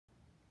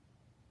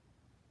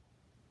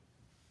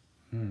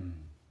Hmm.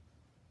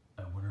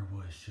 I wonder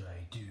what should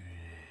I do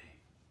today?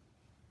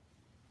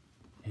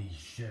 Hey,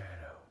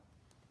 Shadow.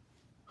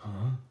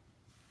 Huh?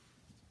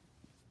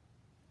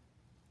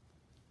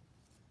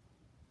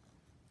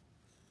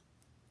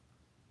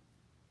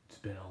 It's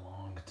been a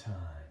long time.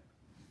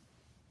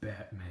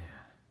 Batman.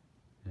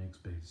 I didn't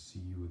expect to see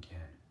you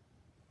again.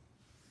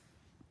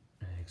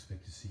 I didn't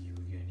expect to see you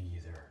again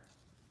either.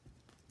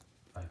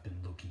 I've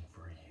been looking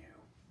for you.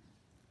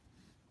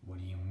 What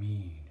do you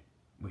mean?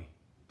 Wait,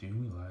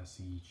 didn't we last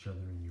see each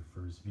other in your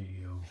first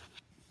video?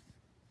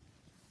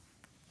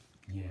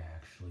 Yeah,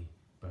 actually,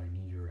 but I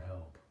need your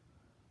help.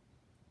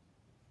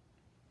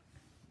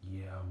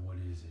 Yeah, what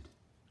is it?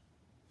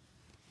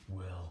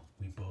 Well,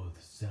 we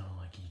both sound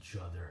like each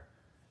other,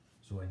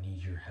 so I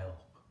need your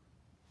help.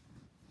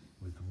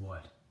 With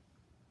what?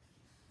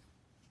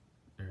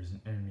 There's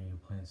an enemy who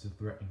plans to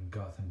threaten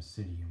Gotham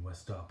City and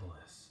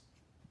Westopolis.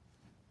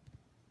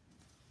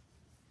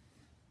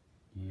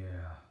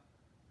 Yeah,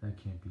 that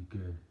can't be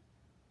good.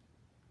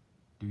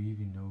 Do you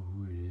even know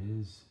who it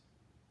is?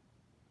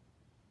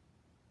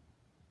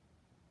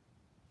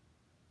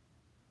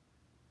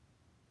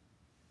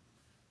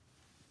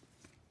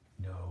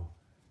 No,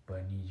 but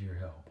I need your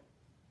help.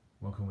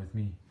 Wanna come with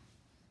me?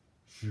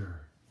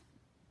 Sure.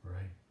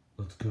 Right?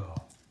 Let's go.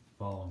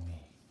 Follow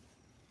me.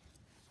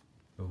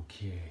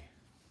 Okay.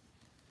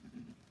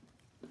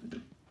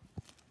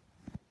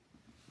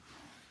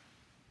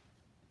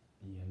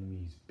 The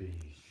enemy's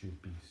base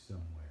should be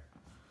somewhere.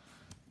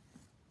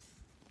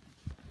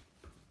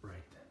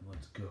 Right then,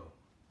 let's go.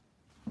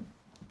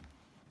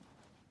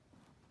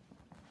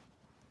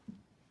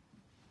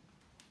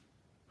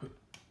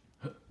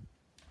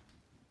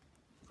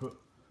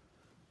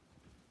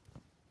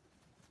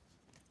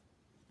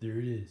 There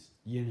it is,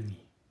 the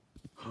enemy.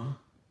 Huh?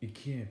 It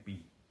can't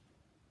be.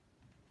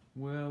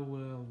 Well.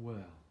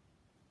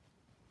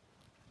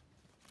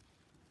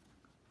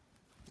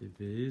 If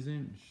it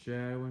isn't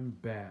Shadow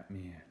and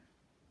Batman.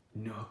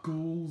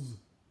 Knuckles?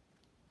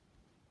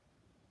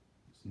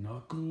 It's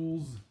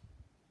Knuckles?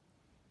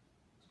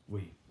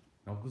 Wait,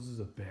 Knuckles is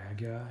a bad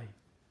guy?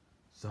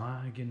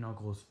 Sonic and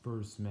Knuckles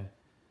first met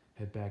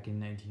back in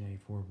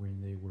 1994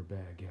 when they were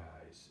bad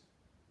guys.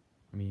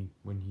 I mean,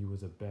 when he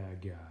was a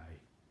bad guy.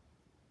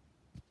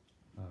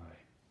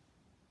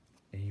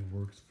 And he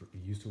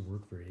used to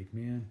work for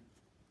Eggman?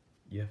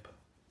 Yep.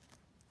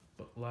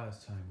 But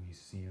last time we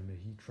see him,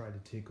 he tried to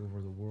take over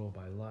the world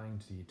by lying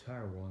to the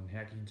entire world and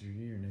hacking into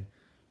the internet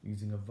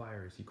using a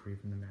virus he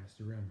created from the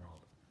Master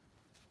Emerald.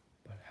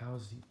 But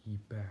how's he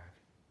back?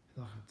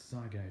 I thought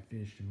Sonic and I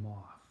finished him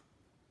off.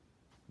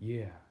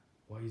 Yeah,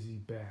 why is he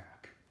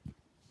back?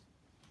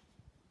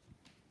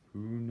 Who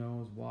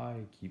knows why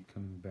I keep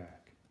coming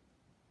back?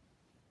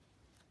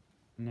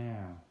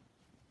 Now.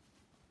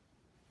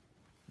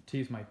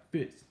 Taste my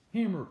fist.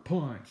 Hammer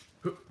punch.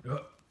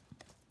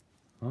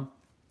 Huh?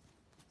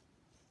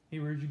 Hey,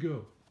 where'd you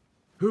go?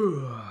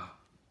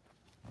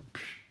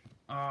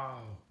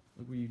 Oh,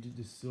 look what you did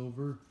to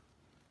Silver.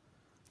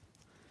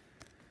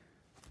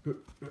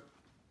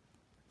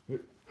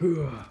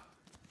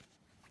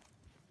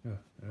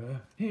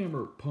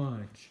 Hammer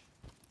punch.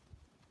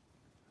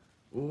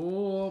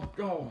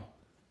 Oh.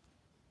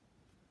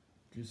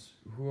 Just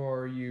who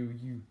are you,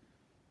 you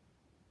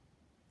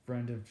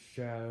friend of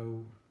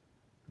Shadow?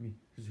 I mean,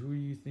 just who do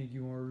you think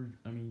you are?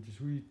 Just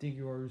who do you think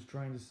you are who's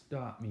trying to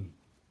stop me?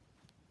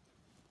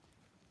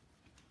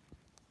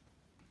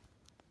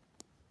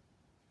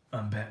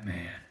 I'm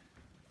Batman.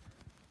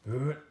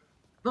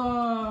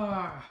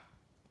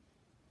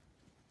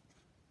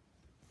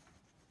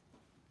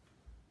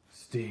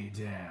 Stay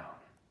down.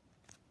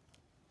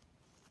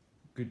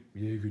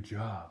 Good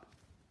job.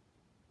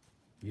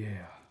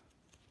 Yeah.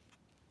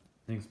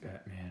 Thanks,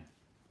 Batman.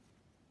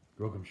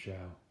 You're welcome,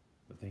 Shadow.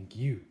 But thank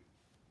you.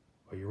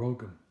 Oh, you're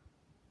welcome.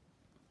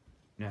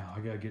 Now, I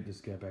gotta get this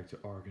guy back to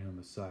Arkham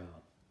Asylum.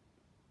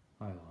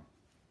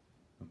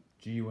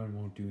 G1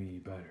 won't do any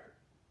better.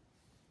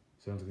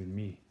 Sounds good to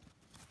me.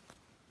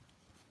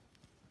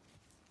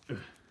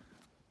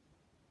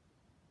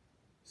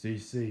 Stay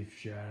safe,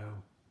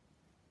 Shadow.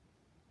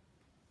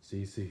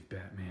 Stay safe,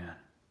 Batman.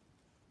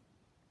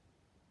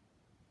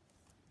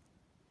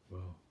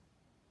 Well,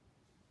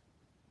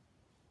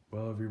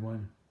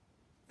 everyone,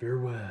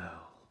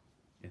 farewell,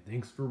 and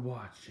thanks for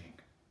watching.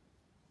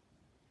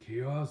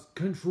 Chaos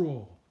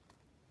Control.